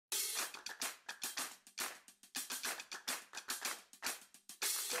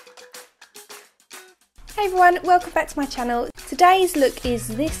Hey everyone, welcome back to my channel. Today's look is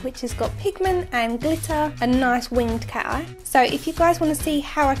this, which has got pigment and glitter and nice winged cat eye. So if you guys want to see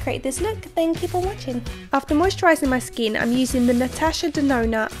how I created this look, then keep on watching. After moisturising my skin, I'm using the Natasha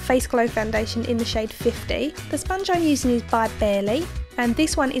Denona Face Glow Foundation in the shade 50. The sponge I'm using is by Beverly, and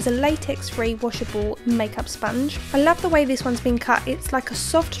this one is a latex-free washable makeup sponge. I love the way this one's been cut. It's like a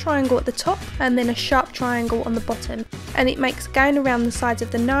soft triangle at the top and then a sharp triangle on the bottom, and it makes going around the sides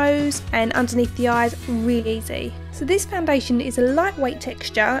of the nose and underneath the eyes really easy. So this foundation is a lightweight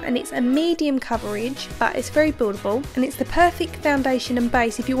texture and it's a medium coverage, but it's very buildable, and it's the perfect foundation and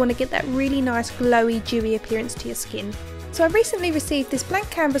base if you want to get that really nice glowy dewy appearance to your skin. So I recently received this Blank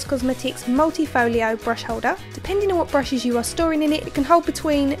Canvas Cosmetics Multifolio brush holder. Depending on what brushes you are storing in it, it can hold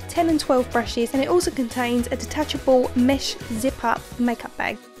between 10 and 12 brushes, and it also contains a detachable mesh zip up makeup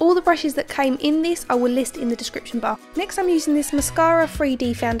bag. All the brushes that came in this I will list in the description bar. Next I'm using this Mascara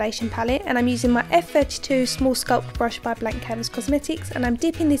 3D foundation palette, and I'm using my F32 small sculpt brush by Blank Canvas Cosmetics, and I'm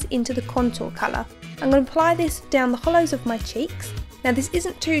dipping this into the contour colour. I'm going to apply this down the hollows of my cheeks. Now this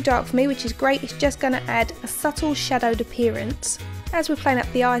isn't too dark for me, which is great. It's just going to add a subtle shadowed appearance. As we're playing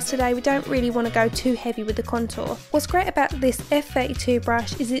up the eyes today, we don't really want to go too heavy with the contour. What's great about this F32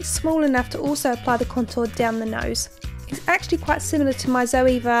 brush is it's small enough to also apply the contour down the nose. It's actually quite similar to my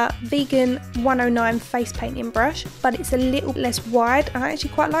Zoeva Vegan 109 face painting brush, but it's a little less wide, and I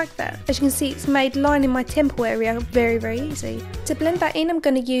actually quite like that. As you can see, it's made lining my temple area very easy. To blend that in, I'm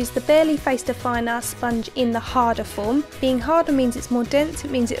going to use the Beverly Face Definer sponge in the harder form. Being harder means it's more dense,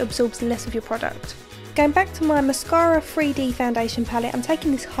 it means it absorbs less of your product. Going back to my Mascara 3D foundation palette, I'm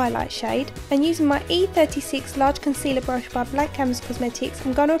taking this highlight shade, and using my E36 large concealer brush by Blank Canvas Cosmetics,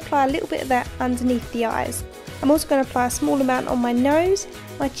 I'm going to apply a little bit of that underneath the eyes. I'm also going to apply a small amount on my nose,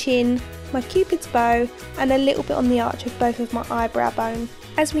 my chin, my cupid's bow, and a little bit on the arch of both of my eyebrow bone.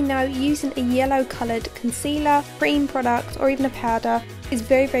 As we know, using a yellow coloured concealer, cream product, or even a powder is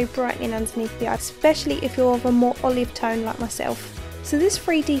very brightening underneath the eye, especially if you're of a more olive tone like myself. So this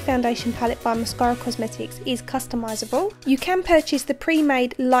 3D foundation palette by Mascara Cosmetics is customisable. You can purchase the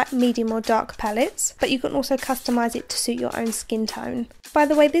pre-made light, medium or dark palettes, but you can also customise it to suit your own skin tone. By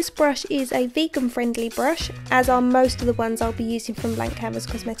the way, this brush is a vegan friendly brush, as are most of the ones I'll be using from Blank Canvas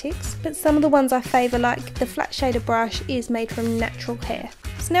Cosmetics, but some of the ones I favour, like the flat shader brush, is made from natural hair.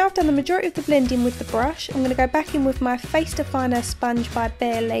 So now I've done the majority of the blending with the brush, I'm going to go back in with my Face Definer sponge by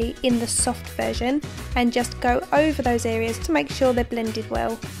Beverly in the soft version and just go over those areas to make sure they're blended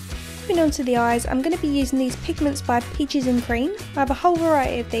well. Moving on to the eyes, I'm going to be using these Pigments by Peaches and Cream. I have a whole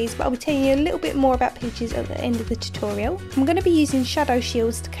variety of these, but I'll be telling you a little bit more about Peaches at the end of the tutorial. I'm going to be using shadow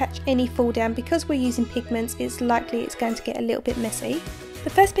shields to catch any fall down. Because we're using pigments, it's likely it's going to get a little bit messy. The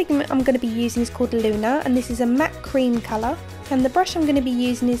first pigment I'm going to be using is called Luna, and this is a matte cream colour. And the brush I'm going to be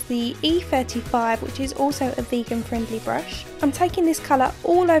using is the E35, which is also a vegan friendly brush. I'm taking this colour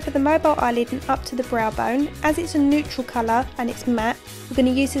all over the mobile eyelid and up to the brow bone. As it's a neutral colour and it's matte, we're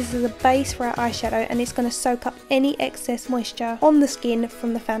going to use this as a base for our eyeshadow, and it's going to soak up any excess moisture on the skin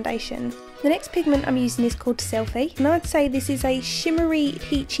from the foundation. The next pigment I'm using is called Selfie, and I'd say this is a shimmery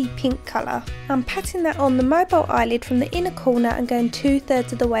peachy pink colour. I'm patting that on the mobile eyelid from the inner corner and going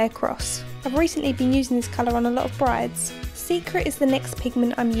 2/3 of the way across. I've recently been using this colour on a lot of brides. Secret is the next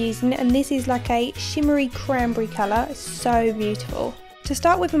pigment I'm using, and this is like a shimmery cranberry colour. It's so beautiful. To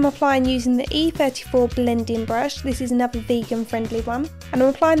start with, I'm applying using the E34 blending brush. This is another vegan friendly one, and I'm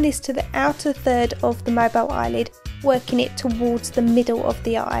applying this to the outer third of the mobile eyelid, working it towards the middle of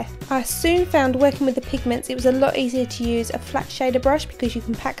the eye. I soon found working with the pigments it was a lot easier to use a flat shader brush because you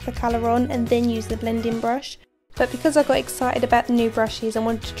can pack the colour on and then use the blending brush. But because I got excited about the new brushes and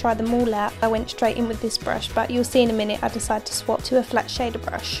wanted to try them all out, I went straight in with this brush, but you'll see in a minute I decided to swap to a flat shader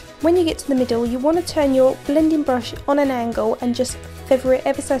brush. When you get to the middle, you want to turn your blending brush on an angle and just feather it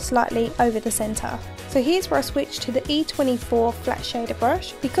ever so slightly over the centre. So here's where I switched to the E24 flat shader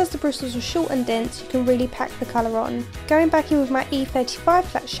brush. Because the bristles are short and dense, you can really pack the colour on. Going back in with my E35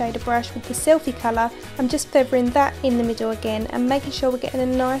 flat shader brush with the Selfie colour, I'm just feathering that in the middle again and making sure we're getting a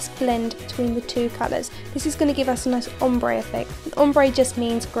nice blend between the two colours. This is going to give us a nice ombre effect. And ombre just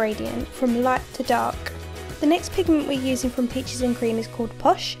means gradient, from light to dark. The next pigment we're using from Peaches and Cream is called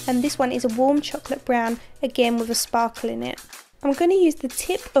Posh, and this one is a warm chocolate brown, again with a sparkle in it. I'm going to use the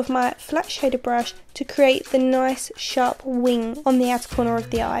tip of my flat shader brush to create the nice sharp wing on the outer corner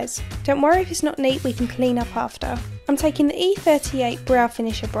of the eyes. Don't worry if it's not neat, we can clean up after. I'm taking the E38 brow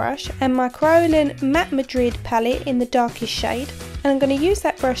finisher brush and my Kryolan Matte Madrid palette in the darkest shade, and I'm going to use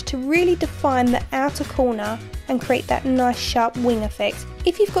that brush to really define the outer corner and create that nice sharp wing effect.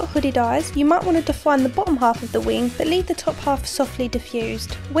 If you've got hooded eyes, you might want to define the bottom half of the wing but leave the top half softly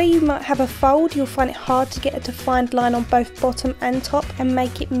diffused. Where you might have a fold, you'll find it hard to get a defined line on both bottom and top and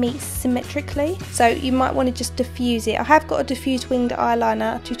make it meet symmetrically, so you might want to just diffuse it. I have got a diffused winged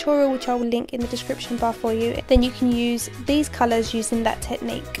eyeliner tutorial which I will link in the description bar for you. Then you can use these colours using that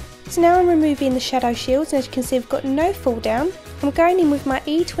technique. So now I'm removing the shadow shields, and as you can see I've got no fall down. I'm going in with my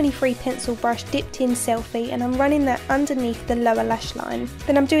E23 pencil brush dipped in Selfie, and I'm running that underneath the lower lash line.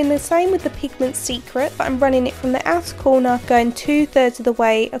 Then I'm doing the same with the Pigments Secret, but I'm running it from the outer corner, going 2/3 of the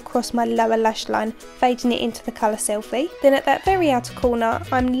way across my lower lash line, fading it into the colour Selfie. Then at that very outer corner,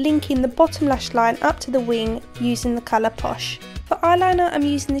 I'm linking the bottom lash line up to the wing using the colour Posh. For eyeliner, I'm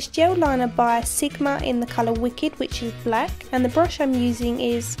using this gel liner by Sigma in the colour Wicked, which is black, and the brush I'm using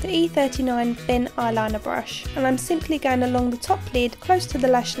is the E39 Bent eyeliner brush, and I'm simply going along the top lid close to the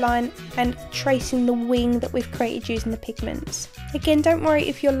lash line and tracing the wing that we've created using the pigments. Again, don't worry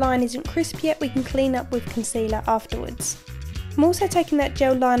if your line isn't crisp yet, we can clean up with concealer afterwards. I'm also taking that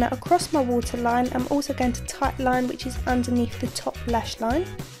gel liner across my waterline. I'm also going to tightline, which is underneath the top lash line.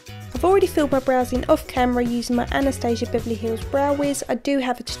 I've already filled my brows in off camera using my Anastasia Beverly Hills Brow Wiz. I do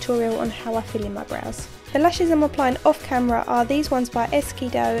have a tutorial on how I fill in my brows. The lashes I'm applying off camera are these ones by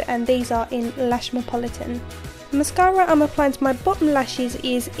Esqido, and these are in Lashmopolitan. The mascara I'm applying to my bottom lashes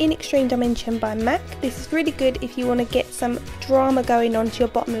is in Extreme Dimension by MAC. This is really good if you want to get some drama going on to your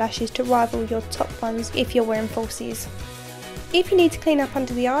bottom lashes to rival your top ones if you're wearing falsies. If you need to clean up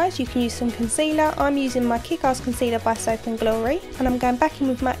under the eyes, you can use some concealer. I'm using my Kick-Ass concealer by Soap & Glory, and I'm going back in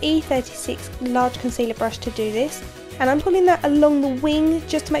with my E36 large concealer brush to do this, and I'm pulling that along the wing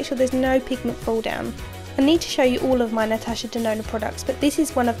just to make sure there's no pigment fall down. I need to show you all of my Natasha Denona products, but this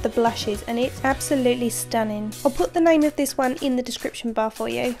is one of the blushes and it's absolutely stunning. I'll put the name of this one in the description bar for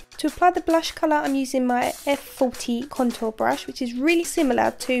you. To apply the blush colour, I'm using my F40 contour brush, which is really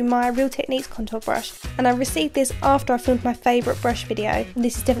similar to my Real Techniques contour brush, and I received this after I filmed my favourite brush video, and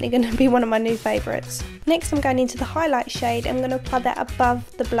this is definitely going to be one of my new favourites. Next I'm going into the highlight shade. I'm going to apply that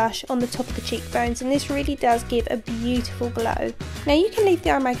above the blush on the top of the cheekbones, and this really does give a beautiful glow. Now you can leave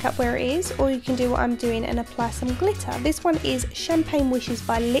the eye makeup where it is, or you can do what I'm doing and apply some glitter. This one is Champagne Wishes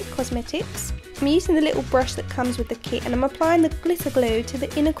by Lit Cosmetics. I'm using the little brush that comes with the kit, and I'm applying the glitter glue to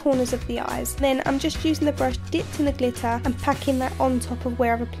the inner corners of the eyes. Then I'm just using the brush dipped in the glitter and packing that on top of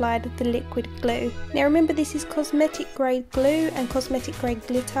where I've applied the liquid glue. Now remember, this is cosmetic grade glue and cosmetic grade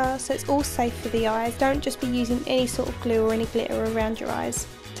glitter, so it's all safe for the eyes. Don't just be using any sort of glue or any glitter around your eyes.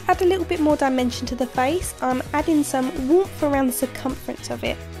 To add a little bit more dimension to the face, I'm adding some warmth around the circumference of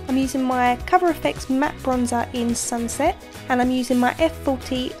it. I'm using my CoverFX matte bronzer in Sunset, and I'm using my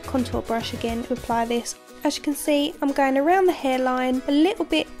F40 contour brush again to apply this. As you can see, I'm going around the hairline, a little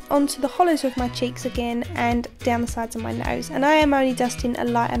bit onto the hollows of my cheeks again, and down the sides of my nose, and I am only dusting a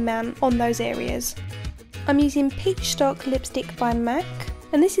light amount on those areas. I'm using Peachstock Lipstick by MAC,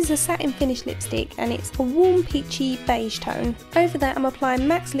 and this is a satin finish lipstick, and it's a warm peachy beige tone. Over that I'm applying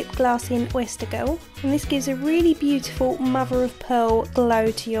MAC's Lipglass in Oyster, and this gives a really beautiful mother of pearl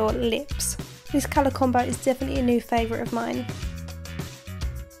glow to your lips. This colour combo is definitely a new favourite of mine.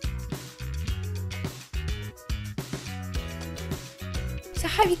 So I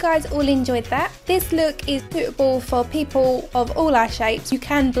hope you guys all enjoyed that. This look is suitable for people of all eye shapes. You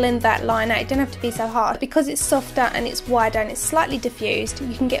can blend that line out, it don't have to be so hard. Because it's softer and it's wider and it's slightly diffused,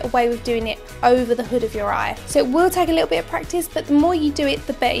 you can get away with doing it over the hood of your eye. So it will take a little bit of practice, but the more you do it,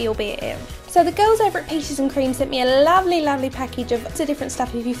 the better you'll be at it. So the girls over at Peaches and Cream sent me a lovely package of lots of different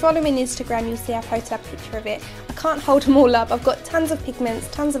stuff. If you follow me on Instagram, you'll see I posted a picture of it. I can't hold them all up. I've got tons of pigments,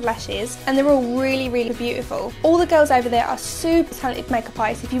 tons of lashes, and they're all really beautiful. All the girls over there are super talented makeup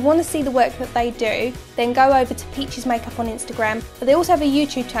artists. If you want to see the work that they do, then go over to Peaches Makeup on Instagram. But they also have a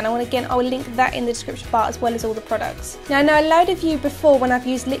YouTube channel, and again, I will link that in the description bar as well as all the products. Now I know a load of you before, when I've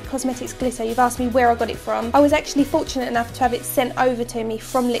used Lit Cosmetics glitter, you've asked me where I got it from. I was actually fortunate enough to have it sent over to me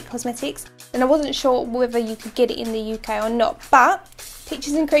from Lit Cosmetics, and I wasn't sure whether you could get it in the UK or not, but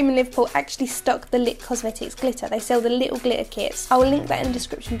Peaches and Cream in Liverpool actually stock the Lit Cosmetics glitter. They sell the little glitter kits. I will link that in the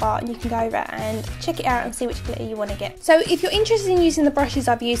description bar, and you can go over and check it out and see which glitter you want to get. So if you're interested in using the brushes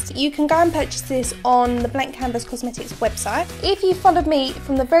I've used, you can go and purchase this on the Blank Canvas Cosmetics website. If you followed me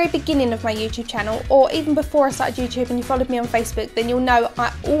from the very beginning of my YouTube channel, or even before I started YouTube and you followed me on Facebook, then you'll know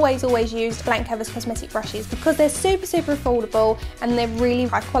I always used Blank Canvas Cosmetic brushes because they're super affordable and they're really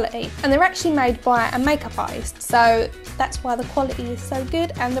high quality. And they're actually made by a makeup artist, so that's why the quality is so so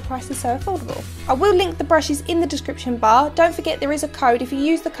good and the price is so affordable. I will link the brushes in the description bar. Don't forget there is a code. If you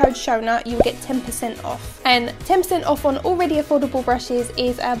use the code Shonagh, you will get 10% off. And 10% off on already affordable brushes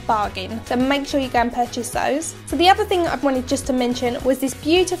is a bargain. So make sure you go and purchase those. So the other thing I wanted just to mention was this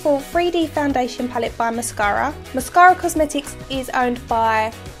beautiful 3D foundation palette by Mascara. Mascara Cosmetics is owned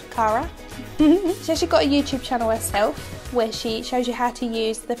by Cara. She's actually got a YouTube channel herself where she shows you how to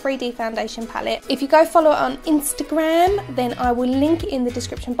use the 3D foundation palette. If you go follow her on Instagram, then I will link it in the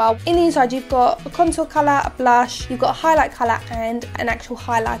description bar. In the inside you've got a contour colour, a blush, you've got a highlight colour and an actual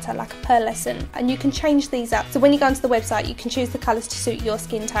highlighter like a pearlescent, and you can change these up. So when you go onto the website you can choose the colours to suit your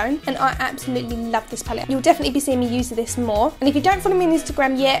skin tone, and I absolutely love this palette. You'll definitely be seeing me use this more, and if you don't follow me on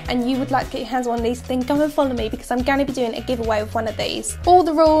Instagram yet and you would like to get your hands on one of these, then go and follow me because I'm going to be doing a giveaway with one of these. All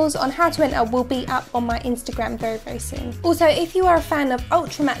the rules on how to enter will be up on my Instagram very, very soon. Also, if you are a fan of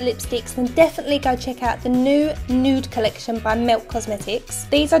ultra matte lipsticks, then definitely go check out the new nude collection by Milk Cosmetics.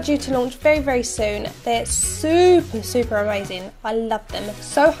 These are due to launch very, very soon. They're super, super amazing. I love them.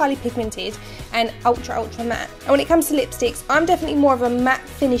 So highly pigmented and ultra, ultra matte. And when it comes to lipsticks, I'm definitely more of a matte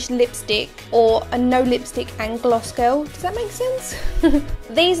finish lipstick or a no lipstick and gloss girl. Does that make sense?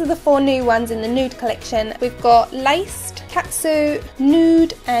 These are the 4 new ones in the nude collection. We've got Laced, Catsuit,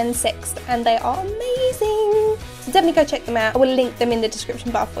 Nude and Sexed, and they are amazing. So definitely go check them out. I will link them in the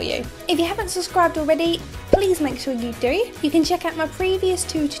description bar for you. If you haven't subscribed already, please make sure you do. You can check out my previous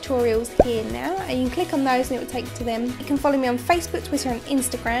 2 tutorials here now, and you can click on those and it will take you to them. You can follow me on Facebook, Twitter and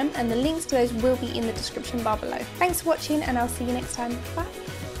Instagram, and the links to those will be in the description bar below. Thanks for watching and I'll see you next time. Bye.